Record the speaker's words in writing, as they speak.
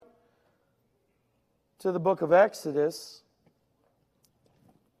to the book of Exodus,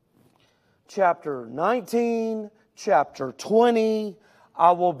 chapter 19, chapter 20.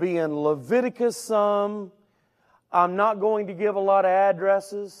 I will be in Leviticus some. I'm not going to give a lot of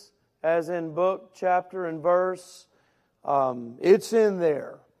addresses, as in book, chapter, and verse. It's in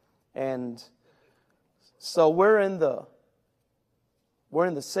there. And so we're in the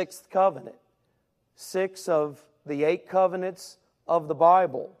sixth covenant. 6 of the 8 covenants of the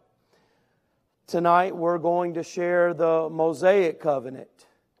Bible. Tonight we're going to share the Mosaic covenant.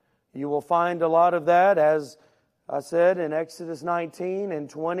 You will find a lot of that, as I said, in Exodus 19 and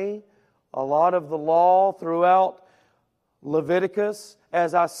 20. A lot of the law throughout Leviticus.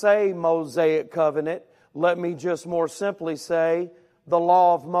 As I say Mosaic covenant, let me just more simply say the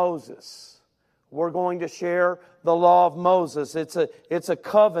law of Moses. We're going to share the law of Moses. It's a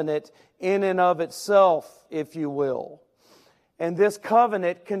covenant in and of itself, if you will. And this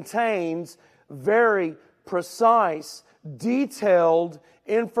covenant contains very precise, detailed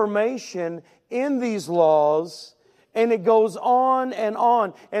information in these laws, and it goes on and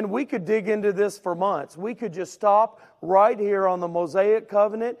on. And we could dig into this for months. We could just stop right here on the Mosaic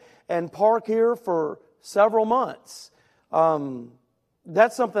covenant and park here for several months.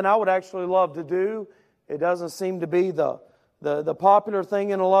 That's something I would actually love to do. It doesn't seem to be the popular thing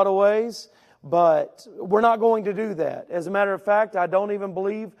in a lot of ways, but we're not going to do that. As a matter of fact, I don't even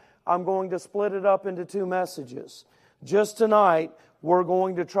believe I'm going to split it up into 2 messages. Just tonight, we're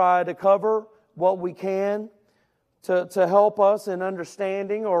going to try to cover what we can to help us in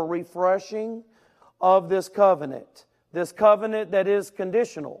understanding or refreshing of this covenant. This covenant that is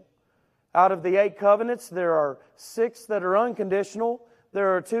conditional. Out of the 8 covenants, there are 6 that are unconditional.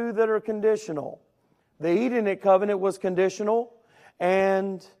 There are 2 that are conditional. The Edenic covenant was conditional,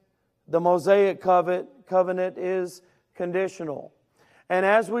 and the Mosaic covenant is conditional. And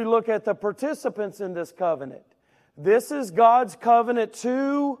as we look at the participants in this covenant, this is God's covenant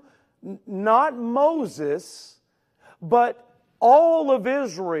to not Moses, but all of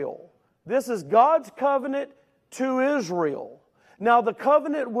Israel. This is God's covenant to Israel. Now, the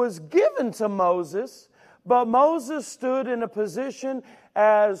covenant was given to Moses, but Moses stood in a position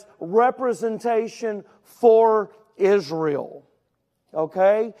as representation for Israel.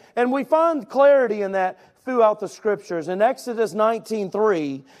 Okay? And we find clarity in that throughout the Scriptures. In Exodus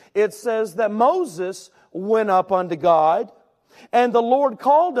 19:3, it says that Moses went up unto God, and the Lord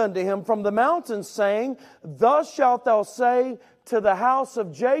called unto him from the mountain, saying, Thus shalt thou say to the house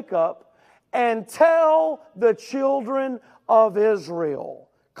of Jacob, and tell the children of Israel.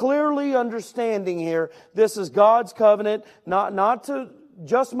 Clearly understanding here, this is God's covenant, not to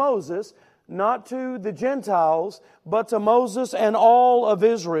just Moses, not to the Gentiles, but to Moses and all of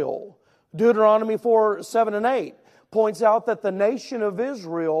Israel. Deuteronomy 4:7-8 points out that the nation of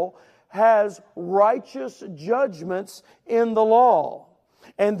Israel has righteous judgments in the law.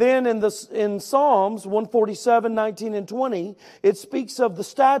 And then in Psalms 147:19 and 20, it speaks of the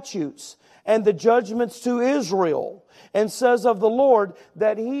statutes and the judgments to Israel, and says of the Lord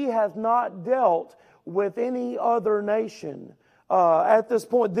that He hath not dealt with any other nation. At this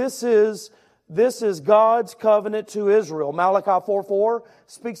point, this is God's covenant to Israel. Malachi 4:4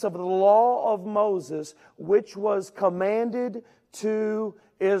 speaks of the law of Moses, which was commanded to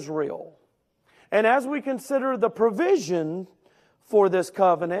Israel. And as we consider the provision for this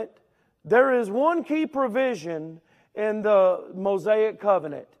covenant, there is one key provision in the Mosaic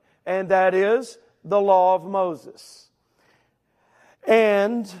covenant, and that is the law of Moses.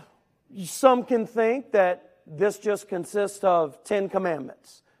 And some can think that this just consists of 10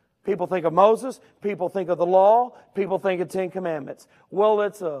 commandments. People think of Moses, people think of the law, people think of 10 commandments. Well,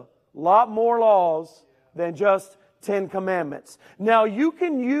 it's a lot more laws than just 10 commandments. Now, you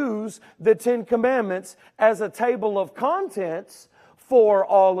can use the 10 commandments as a table of contents for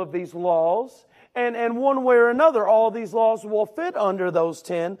all of these laws. And one way or another, all these laws will fit under those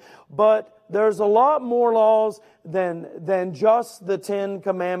 10. But there's a lot more laws than just the 10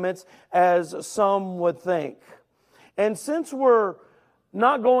 commandments, as some would think. And since we're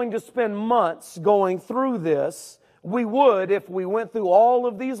not going to spend months going through this, we would if we went through all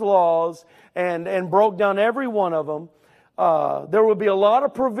of these laws and broke down every one of them. There would be a lot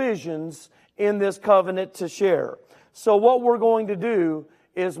of provisions in this covenant to share. So what we're going to do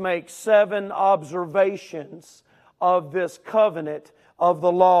is make 7 observations of this covenant of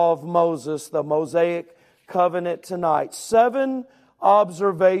the law of Moses, the Mosaic covenant tonight. 7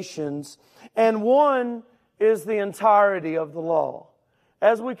 observations, and one is the entirety of the law.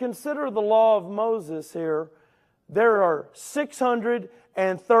 As we consider the law of Moses here, there are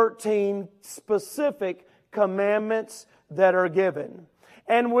 613 specific commandments that are given.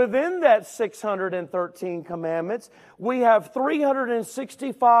 And within that 613 commandments, we have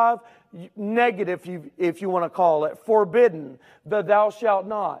 365 negative, if you want to call it, forbidden, the thou shalt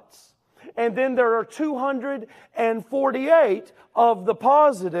nots. And then there are 248 of the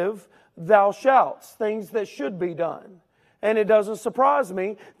positive thou shalts, things that should be done. And it doesn't surprise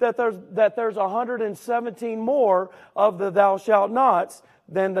me that there's 117 more of the thou shalt nots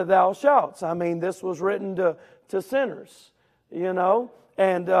than the thou shalts. I mean, this was written to sinners, you know.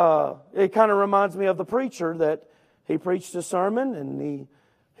 And it kind of reminds me of the preacher that he preached a sermon and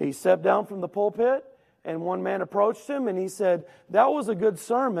he stepped down from the pulpit and one man approached him and he said, "That was a good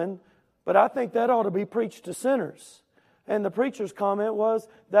sermon, but I think that ought to be preached to sinners." And the preacher's comment was,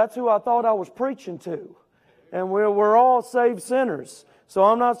 "That's who I thought I was preaching to." And we're all saved sinners. So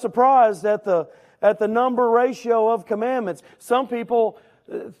I'm not surprised at the number ratio of commandments. Some people,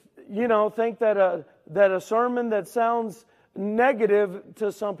 think that a sermon that sounds negative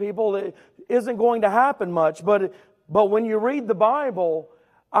to some people it isn't going to happen much. But when you read the Bible,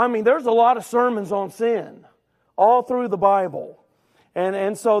 I mean, there's a lot of sermons on sin all through the Bible.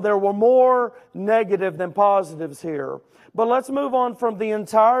 And so there were more negative than positives here. But let's move on from the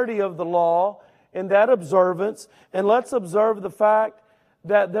entirety of the law in that observance, and let's observe the fact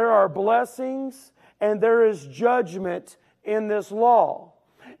that there are blessings and there is judgment in this law.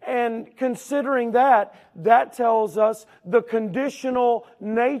 And considering that tells us the conditional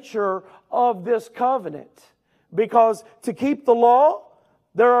nature of this covenant. Because to keep the law,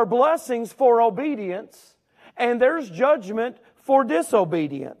 there are blessings for obedience, and there's judgment for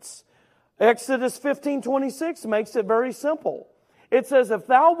disobedience. Exodus 15:26 makes it very simple. It says, "If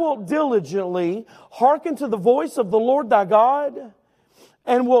thou wilt diligently hearken to the voice of the Lord thy God,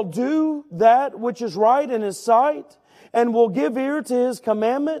 and wilt do that which is right in His sight, and will give ear to His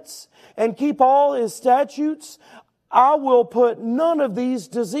commandments, and keep all His statutes, I will put none of these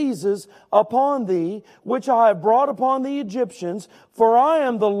diseases upon thee, which I have brought upon the Egyptians, for I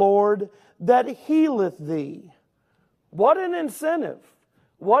am the Lord that healeth thee." What an incentive.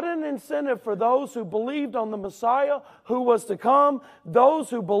 What an incentive for those who believed on the Messiah who was to come, those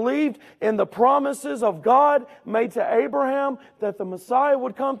who believed in the promises of God made to Abraham that the Messiah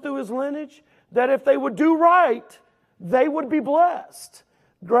would come through his lineage, that if they would do right, they would be blessed.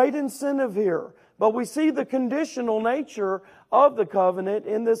 Great incentive here. But we see the conditional nature of the covenant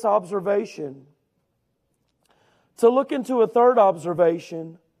in this observation. To look into a third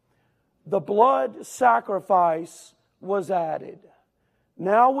observation, the blood sacrifice was added.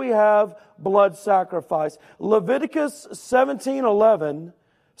 Now we have blood sacrifice. Leviticus 17:11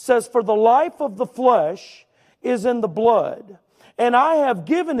 says, "For the life of the flesh is in the blood, and I have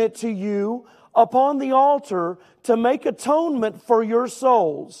given it to you upon the altar to make atonement for your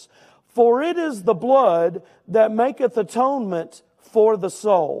souls. For it is the blood that maketh atonement for the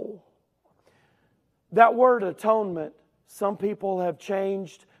soul." That word atonement, some people have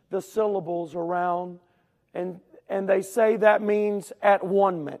changed the syllables around and they say that means at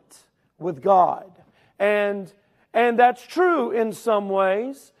one-ment with God. And that's true in some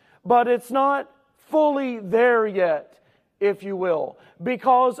ways, but it's not fully there yet, if you will.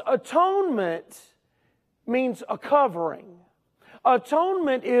 Because atonement means a covering.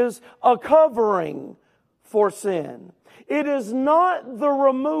 Atonement is a covering for sin. It is not the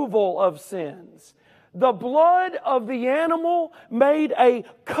removal of sins. The blood of the animal made a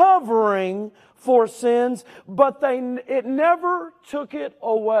covering for sins, but it never took it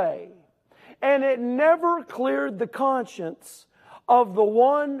away. And it never cleared the conscience of the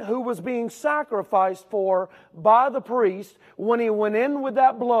one who was being sacrificed for by the priest when he went in with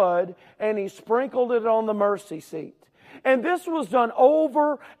that blood and he sprinkled it on the mercy seat. And this was done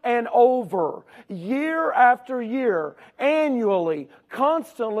over and over, year after year, annually,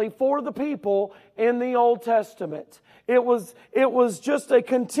 constantly for the people in the Old Testament. It was just a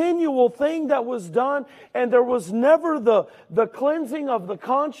continual thing that was done, and there was never the cleansing of the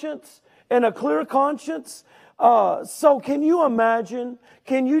conscience and a clear conscience. So can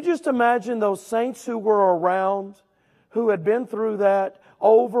you just imagine those saints who were around, who had been through that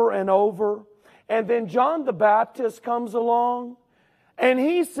over and over? And then John the Baptist comes along and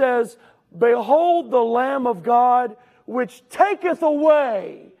he says, "Behold the Lamb of God, which taketh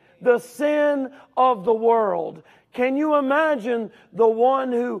away the sin of the world." Can you imagine the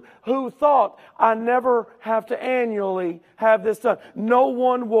one who thought, "I never have to annually have this done. No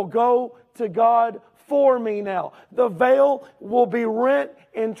one will go to God for me now. The veil will be rent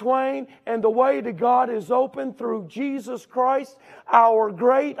in twain, and the way to God is open through Jesus Christ, our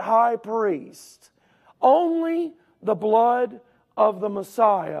great high priest." Only the blood of the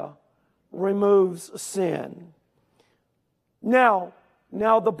Messiah removes sin. Now,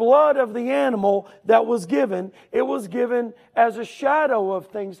 Now the blood of the animal that was given, it was given as a shadow of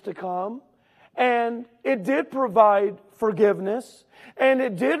things to come. And it did provide forgiveness. And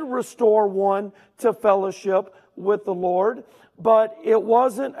it did restore one to fellowship with the Lord. But it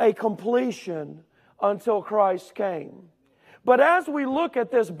wasn't a completion until Christ came. But as we look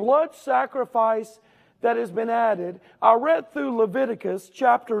at this blood sacrifice that has been added, I read through Leviticus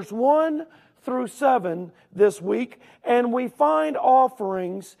chapters 1 through 7 this week, and we find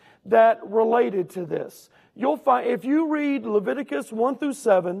offerings that related to this. You'll find, if you read Leviticus 1 through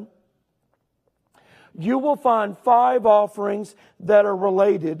 7, you will find 5 offerings that are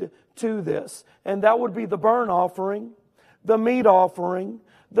related to this. And that would be the burnt offering, the meat offering,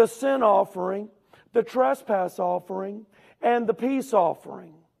 the sin offering, the trespass offering, and the peace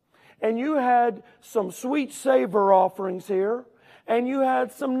offering. And you had some sweet savor offerings here, and you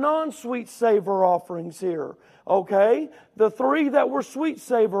had some non-sweet savor offerings here. Okay? The 3 that were sweet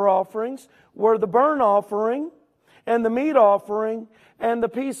savor offerings were the burnt offering, and the meat offering, and the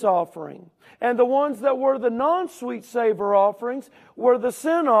peace offering. And the ones that were the non-sweet savor offerings were the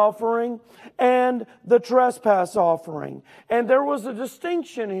sin offering and the trespass offering. And there was a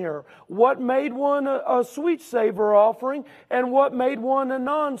distinction here. What made one a sweet savor offering and what made one a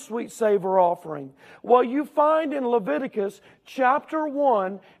non-sweet savor offering? Well, you find in Leviticus chapter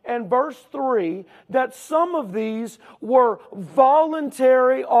 1 and verse 3 that some of these were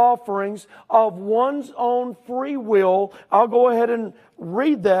voluntary offerings of one's own free will. I'll go ahead and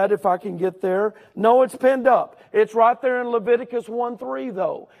read that if I can get there. No, it's pinned up. It's right there in Leviticus 1:3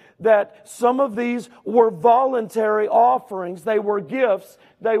 though. That some of these were voluntary offerings. They were gifts.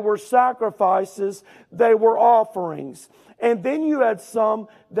 They were sacrifices. They were offerings. And then you had some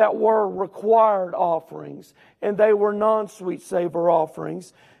that were required offerings. And they were non-sweet savor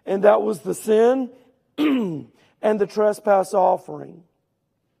offerings. And that was the sin and the trespass offering.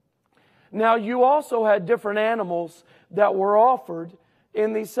 Now you also had different animals that were offered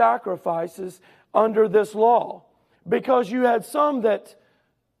in these sacrifices under this law, because you had some that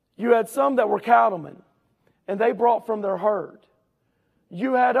were cattlemen and they brought from their herd.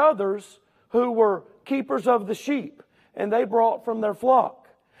 You had others who were keepers of the sheep and they brought from their flock.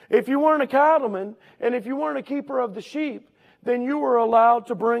 If you weren't a cattleman and if you weren't a keeper of the sheep, then you were allowed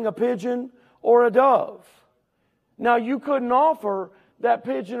to bring a pigeon or a dove. Now you couldn't offer that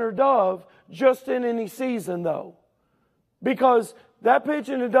pigeon or dove just in any season though, because that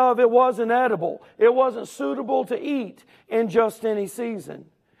pigeon and dove, it wasn't edible. It wasn't suitable to eat in just any season.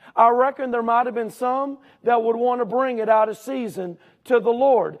 I reckon there might have been some that would want to bring it out of season to the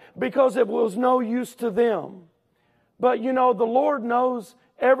Lord because it was no use to them. But you know, the Lord knows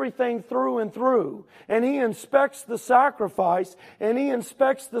everything through and through. And He inspects the sacrifice and He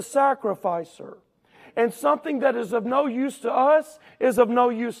inspects the sacrificer. And something that is of no use to us is of no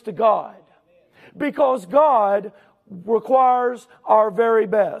use to God. Because God requires our very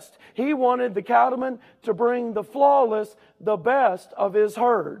best. He wanted the cattleman to bring the flawless, the best of his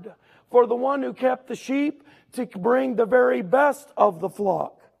herd. For the one who kept the sheep to bring the very best of the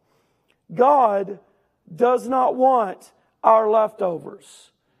flock. God does not want our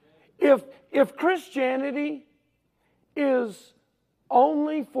leftovers. If Christianity is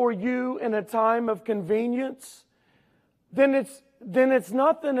only for you in a time of convenience, then it's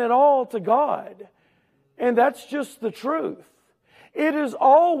nothing at all to God. And that's just the truth. It is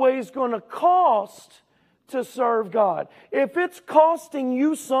always going to cost to serve God. If it's costing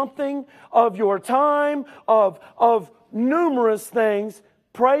you something of your time, of numerous things,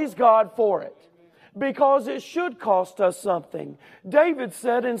 praise God for it. Because it should cost us something. David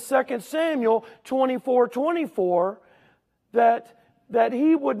said in 2 Samuel 24:24 that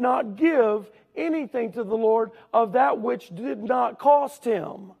he would not give anything to the Lord of that which did not cost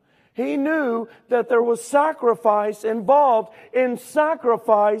him. He knew that there was sacrifice involved in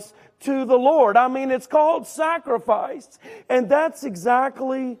sacrifice to the Lord. I mean, it's called sacrifice. And that's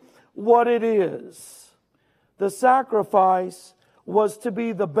exactly what it is. The sacrifice was to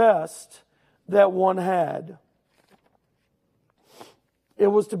be the best that one had. It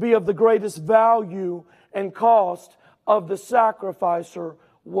was to be of the greatest value and cost of the sacrificer,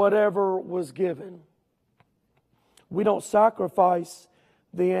 whatever was given. We don't sacrifice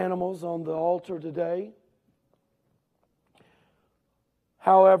the animals on the altar today.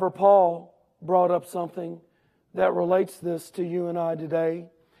 However, Paul brought up something that relates this to you and I today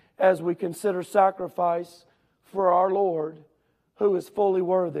as we consider sacrifice for our Lord, who is fully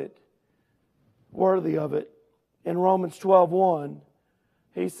worthy of it. In Romans 12:1,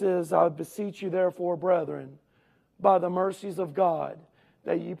 he says, I beseech you therefore, brethren, by the mercies of God,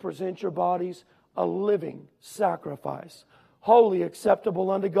 that ye present your bodies a living sacrifice, wholly acceptable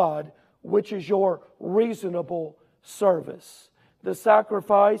unto God, which is your reasonable service. The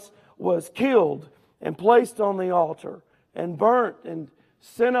sacrifice was killed and placed on the altar and burnt and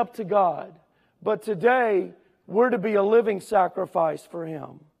sent up to God. But today, we're to be a living sacrifice for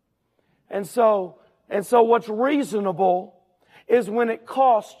Him. And so what's reasonable is when it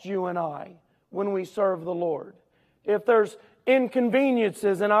costs you and I when we serve the Lord. If there's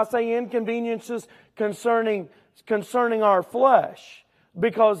inconveniences, and I say inconveniences concerning our flesh,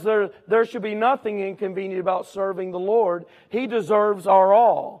 because there should be nothing inconvenient about serving the Lord. He deserves our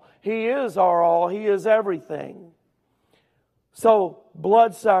all. He is our all. He is everything. So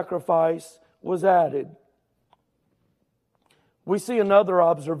blood sacrifice was added. We see another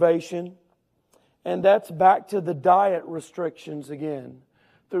observation, and that's back to the diet restrictions again.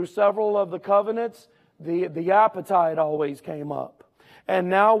 Through several of the covenants, the appetite always came up. And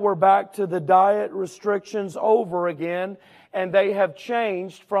now we're back to the diet restrictions over again, and they have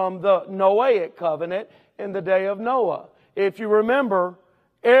changed from the Noahic covenant in the day of Noah. If you remember,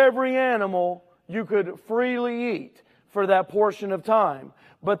 every animal you could freely eat for that portion of time.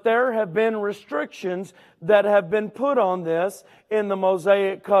 But there have been restrictions that have been put on this in the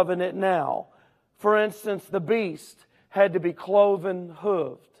Mosaic covenant now. For instance, the beast had to be cloven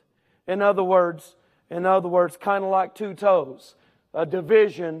hooved. In other words, kind of like two toes, a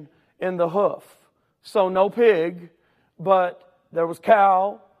division in the hoof. So no pig, but there was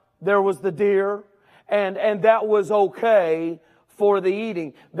cow, there was the deer, and that was okay for the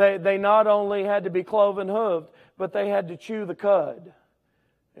eating. They not only had to be cloven hooved, but they had to chew the cud.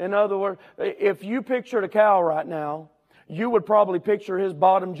 In other words, if you pictured a cow right now, you would probably picture his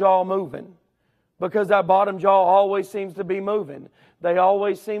bottom jaw moving, because that bottom jaw always seems to be moving. They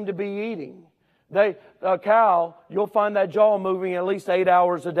always seem to be eating. A cow, you'll find that jaw moving at least 8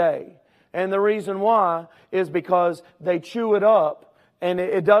 hours a day. And the reason why is because they chew it up and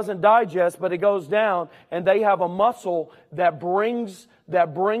it doesn't digest, but it goes down, and they have a muscle that brings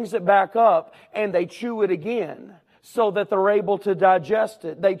it back up, and they chew it again so that they're able to digest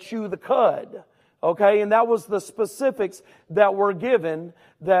it. They chew the cud. Okay, and that was the specifics that were given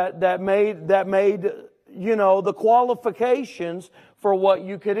that made the qualifications for what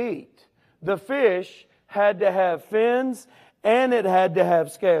you could eat. The fish had to have fins and it had to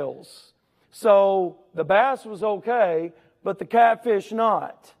have scales. So the bass was okay, but the catfish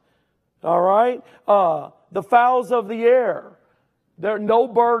not. All right? The fowls of the air. No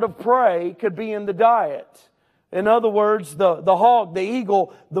bird of prey could be in the diet. In other words, the hawk, the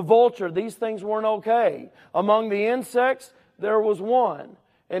eagle, the vulture, these things weren't okay. Among the insects, there was one,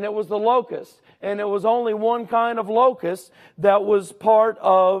 and it was the locust. And it was only one kind of locust that was part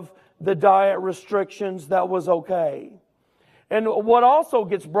of the diet restrictions that was okay. And what also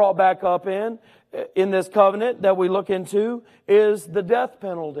gets brought back up in this covenant that we look into is the death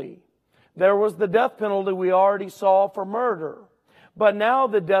penalty. There was the death penalty we already saw for murder. But now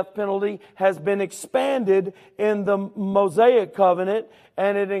the death penalty has been expanded in the Mosaic covenant,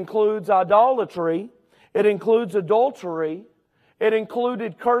 and it includes idolatry, it includes adultery, it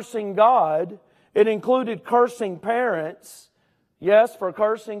included cursing God, it included cursing parents. Yes, for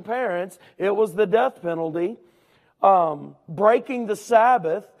cursing parents, it was the death penalty. Breaking the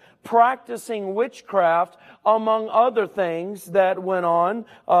Sabbath, practicing witchcraft, among other things that went on.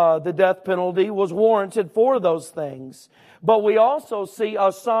 The death penalty was warranted for those things. But we also see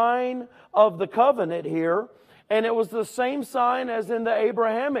a sign of the covenant here, and it was the same sign as in the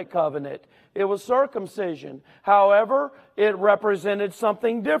Abrahamic covenant. It was circumcision. However, it represented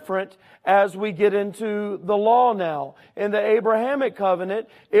something different as we get into the law now. In the Abrahamic covenant,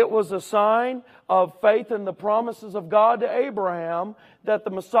 it was a sign of faith in the promises of God to Abraham that the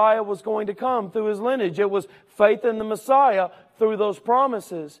Messiah was going to come through his lineage. It was faith in the Messiah through those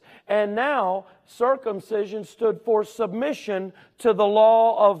promises. And now, circumcision stood for submission to the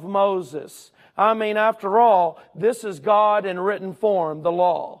law of Moses. I mean, after all, this is God in written form, the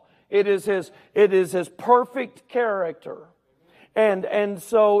law. It is His perfect character. And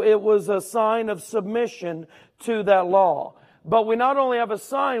so it was a sign of submission to that law. But we not only have a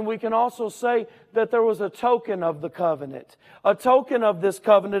sign, we can also say that there was a token of the covenant. A token of this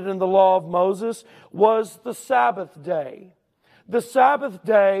covenant in the law of Moses was the Sabbath day. The Sabbath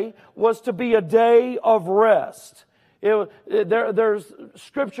day was to be a day of rest. There's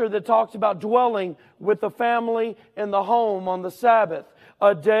scripture that talks about dwelling with the family in the home on the Sabbath.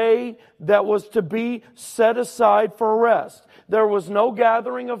 A day that was to be set aside for rest. There was no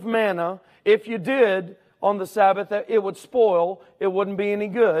gathering of manna. If you did on the Sabbath, it would spoil. It wouldn't be any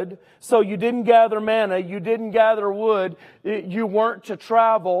good. So you didn't gather manna. You didn't gather wood. You weren't to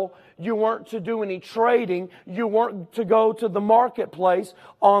travel. You weren't to do any trading. You weren't to go to the marketplace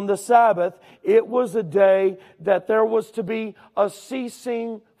on the Sabbath. It was a day that there was to be a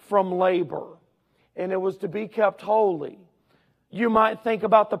ceasing from labor, and it was to be kept holy. You might think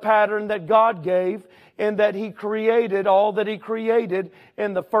about the pattern that God gave in that He created all that He created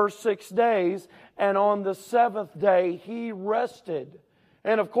in the first 6 days, and on the seventh day He rested.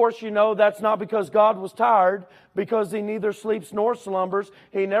 And of course, you know, that's not because God was tired, because He neither sleeps nor slumbers.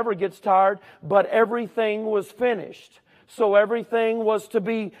 He never gets tired, but everything was finished. So everything was to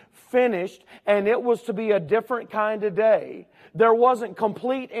be finished, and it was to be a different kind of day. There wasn't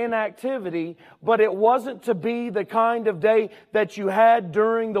complete inactivity, but it wasn't to be the kind of day that you had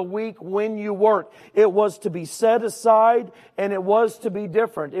during the week when you worked. It was to be set aside, and it was to be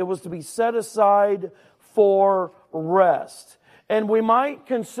different. It was to be set aside for rest. And we might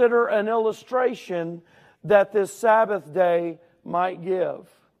consider an illustration that this Sabbath day might give.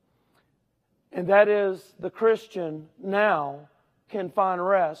 And that is, the Christian now can find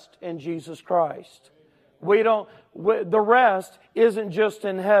rest in Jesus Christ. The rest isn't just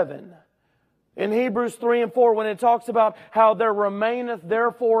in heaven. In Hebrews 3 and 4, when it talks about how there remaineth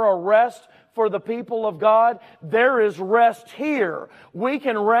therefore a rest for the people of God, there is rest here. We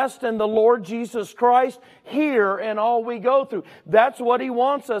can rest in the Lord Jesus Christ here in all we go through. That's what He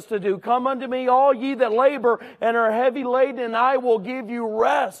wants us to do. Come unto me, all ye that labor and are heavy laden, and I will give you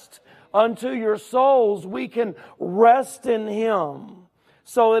rest unto your souls. We can rest in Him.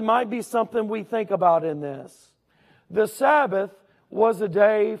 So it might be something we think about in this. The Sabbath was a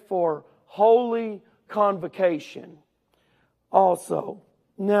day for holy convocation also.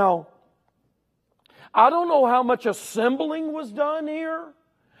 Now, I don't know how much assembling was done here,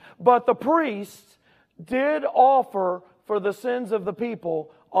 but the priests did offer for the sins of the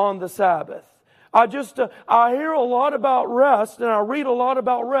people on the Sabbath. I hear a lot about rest, and I read a lot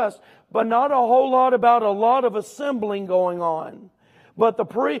about rest, but not a whole lot about a lot of assembling going on. But the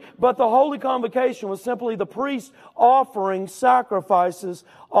holy convocation was simply the priest offering sacrifices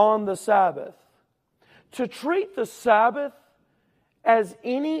on the Sabbath. To treat the Sabbath as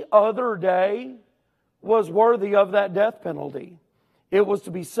any other day was worthy of that death penalty. It was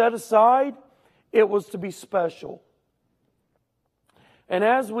to be set aside. It was to be special. And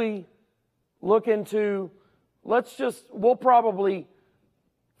as we look into, we'll probably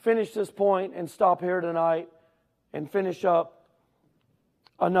finish this point and stop here tonight and finish up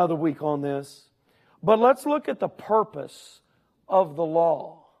another week on this. But let's look at the purpose of the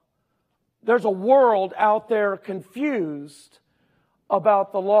law. There's a world out there confused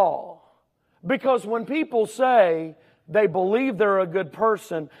about the law. Because when people say they believe they're a good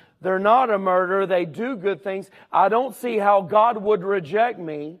person, they're not a murderer, they do good things, I don't see how God would reject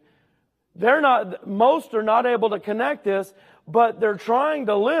me. Most are not able to connect this, but they're trying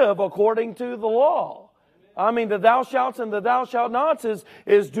to live according to the law. I mean, the thou shalt and the thou shalt nots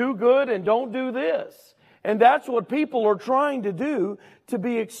is do good and don't do this. And that's what people are trying to do to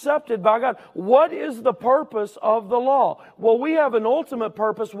be accepted by God. What is the purpose of the law? Well, we have an ultimate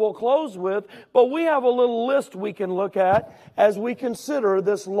purpose we'll close with, but we have a little list we can look at as we consider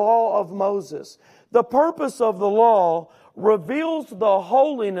this law of Moses. The purpose of the law reveals the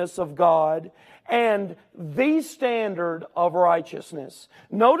holiness of God and the standard of righteousness.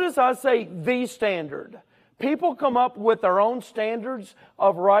 Notice I say the standard. People come up with their own standards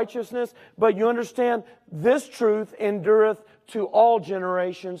of righteousness, but you understand this truth endureth to all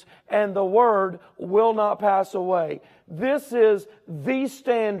generations, and the word will not pass away. This is the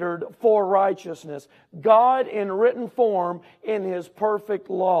standard for righteousness. God in written form in His perfect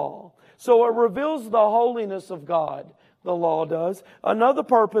law. So it reveals the holiness of God, the law does. Another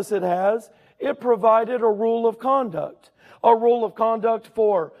purpose it has, it provided a rule of conduct. A rule of conduct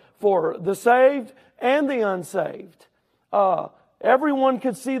for the saved and the unsaved. Everyone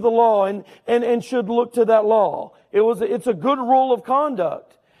could see the law and should look to that law. It's a good rule of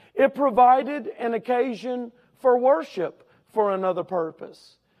conduct. It provided an occasion for worship for another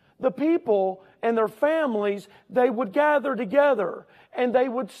purpose. The people and their families, they would gather together and they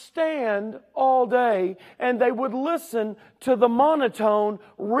would stand all day and they would listen to the monotone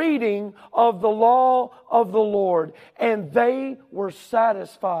reading of the law of the Lord. And they were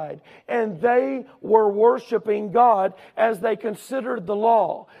satisfied and they were worshiping God as they considered the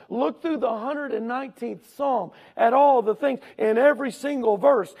law. Look through the 119th Psalm at all the things in every single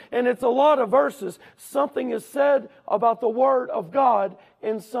verse. And it's a lot of verses. Something is said about the Word of God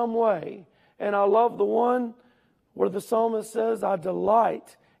in some way. And I love the one where the psalmist says, I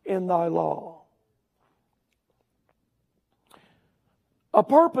delight in thy law. A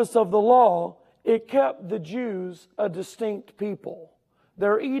purpose of the law, it kept the Jews a distinct people.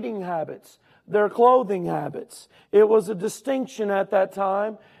 their eating habits, their clothing habits. It was a distinction at that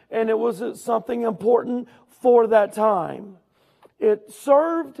time, and it was something important for that time. It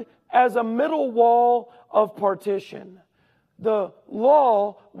served as a middle wall of partition. The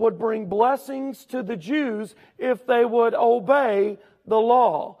law would bring blessings to the Jews if they would obey the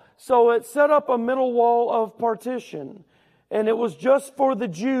law. So it set up a middle wall of partition. And it was just for the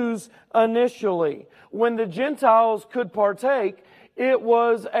Jews initially. When the Gentiles could partake, it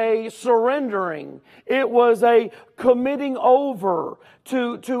was a surrendering. It was a committing over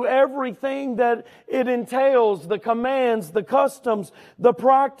to everything that it entails, the commands, the customs, the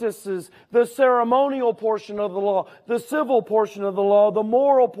practices, the ceremonial portion of the law, the civil portion of the law, the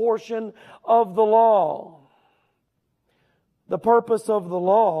moral portion of the law. The purpose of the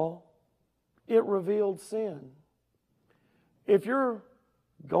law, it revealed sin. If you're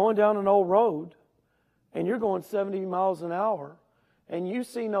going down an old road and you're going 70 miles an hour and you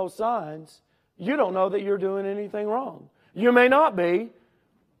see no signs, you don't know that you're doing anything wrong. You may not be.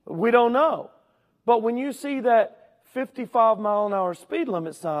 We don't know. But when you see that 55 mile an hour speed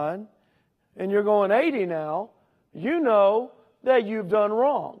limit sign and you're going 80 now, you know that you've done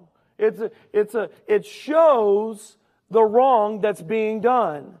wrong. It shows the wrong that's being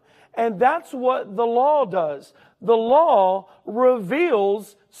done. And that's what the law does. The law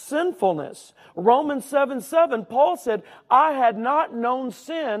reveals sinfulness. Romans 7:7, Paul said, I had not known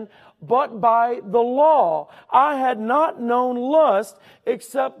sin but by the law. I had not known lust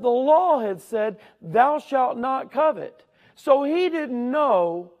except the law had said, thou shalt not covet. So he didn't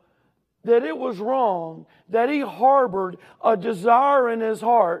know that it was wrong, that he harbored a desire in his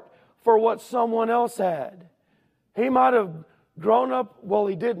heart for what someone else had. He might have grown up, well,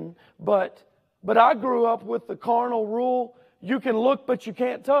 he didn't, but I grew up with the carnal rule, you can look but you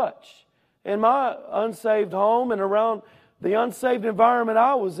can't touch. In my unsaved home and around the unsaved environment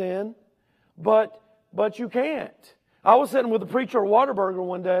I was in, but you can't. I was sitting with a preacher at Whataburger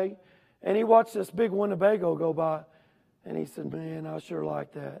one day, and he watched this big Winnebago go by, and he said, man, I sure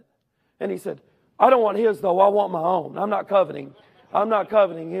like that. And he said, I don't want his though, I want my own. I'm not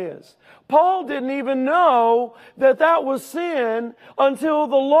coveting his. Paul didn't even know that that was sin until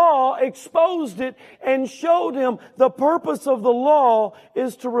the law exposed it and showed him the purpose of the law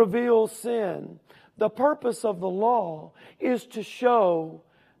is to reveal sin. The purpose of the law is to show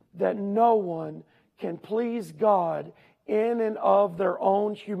that no one can please God in and of their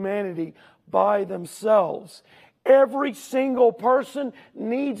own humanity by themselves. Every single person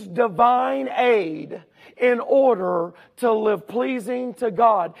needs divine aid in order to live pleasing to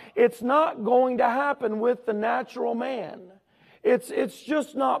God. It's not going to happen with the natural man. It's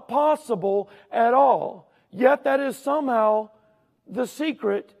just not possible at all. Yet that is somehow the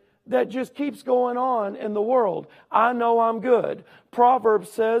secret that just keeps going on in the world. I know I'm good. Proverbs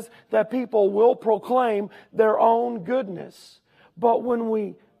says that people will proclaim their own goodness. But when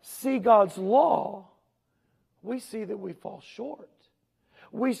we see God's law, we see that we fall short.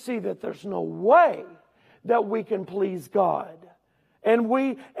 We see that there's no way that we can please God. And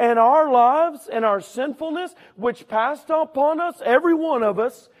our lives and our sinfulness, which passed upon us, every one of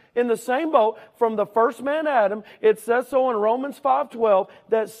us, in the same boat, from the first man Adam, it says so in Romans 5:12,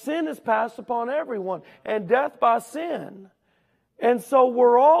 that sin is passed upon everyone, and death by sin. And so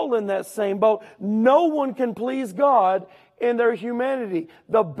we're all in that same boat. No one can please God in their humanity.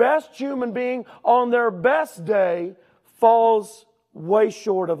 The best human being on their best day falls way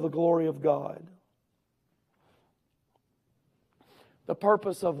short of the glory of God. The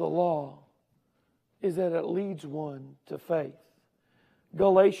purpose of the law is that it leads one to faith.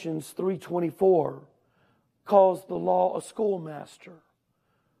 Galatians 3:24 calls the law a schoolmaster.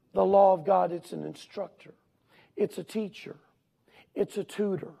 The law of God, it's an instructor. It's a teacher. It's a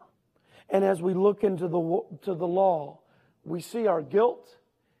tutor. And as we look into the law, we see our guilt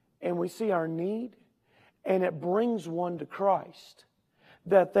and we see our need, and it brings one to Christ,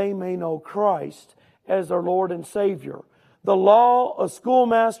 that they may know Christ as their Lord and Savior. The law, a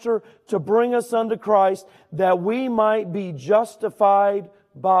schoolmaster to bring us unto Christ, that we might be justified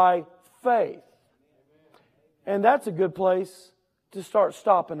by faith. And that's a good place to start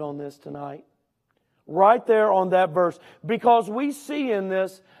stopping on this tonight. Right there on that verse. Because we see in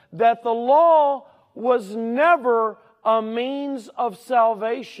this that the law was never a means of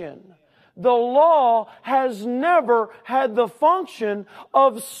salvation. The law has never had the function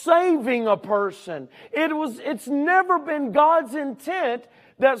of saving a person. It's never been God's intent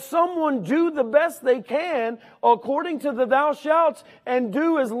that someone do the best they can according to the thou shalt and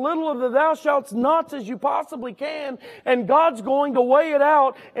do as little of the thou shalt nots as you possibly can. And God's going to weigh it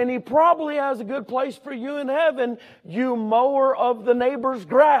out, and He probably has a good place for you in heaven, you mower of the neighbor's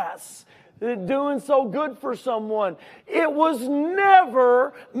grass. Doing so good for someone. It was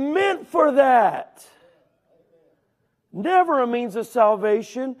never meant for that. Never a means of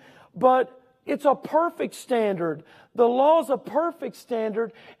salvation, but it's a perfect standard. The law is a perfect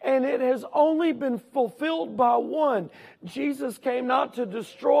standard, and it has only been fulfilled by one. Jesus came not to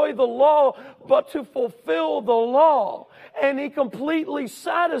destroy the law, but to fulfill the law. And He completely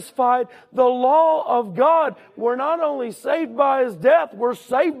satisfied the law of God. We're not only saved by His death, we're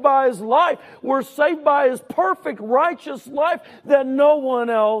saved by His life. We're saved by His perfect righteous life that no one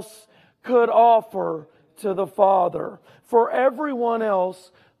else could offer to the Father. For everyone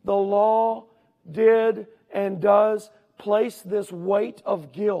else, the law did and does place this weight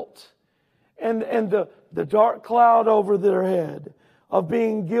of guilt and the dark cloud over their head of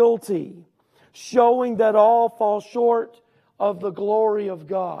being guilty, showing that all fall short of the glory of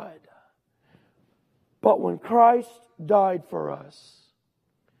God. But when Christ died for us,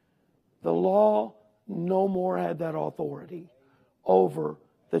 the law no more had that authority over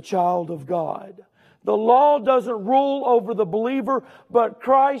the child of God. The law doesn't rule over the believer, but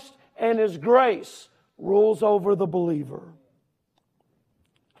Christ and His grace rules over the believer.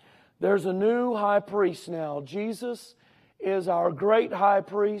 There's a new high priest now. Jesus is our great high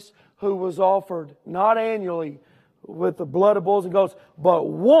priest who was offered not annually with the blood of bulls and goats, but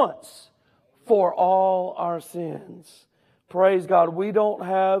once for all our sins. Praise God. We don't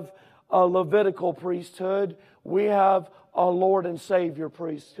have a Levitical priesthood. We have a Lord and Savior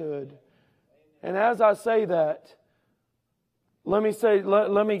priesthood. And as I say that, let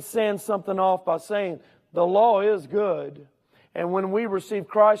me sand something off by saying the law is good. And when we receive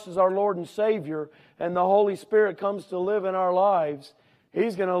Christ as our Lord and Savior and the Holy Spirit comes to live in our lives,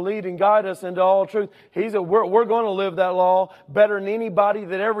 He's going to lead and guide us into all truth. We're going to live that law better than anybody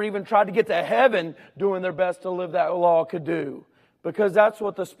that ever even tried to get to heaven doing their best to live that law could do. Because that's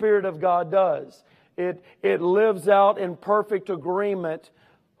what the Spirit of God does. It lives out in perfect agreement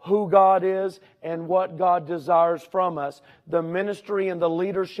who God is and what God desires from us. The ministry and the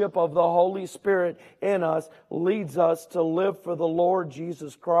leadership of the Holy Spirit in us leads us to live for the Lord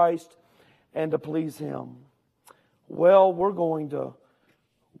Jesus Christ and to please Him. Well, we're going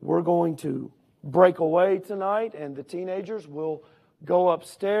to break away tonight, and the teenagers will go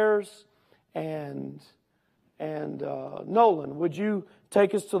upstairs. And Nolan, would you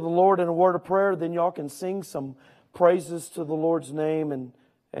take us to the Lord in a word of prayer? Then y'all can sing some praises to the Lord's name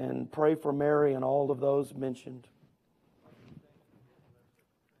and pray for Mary and all of those mentioned.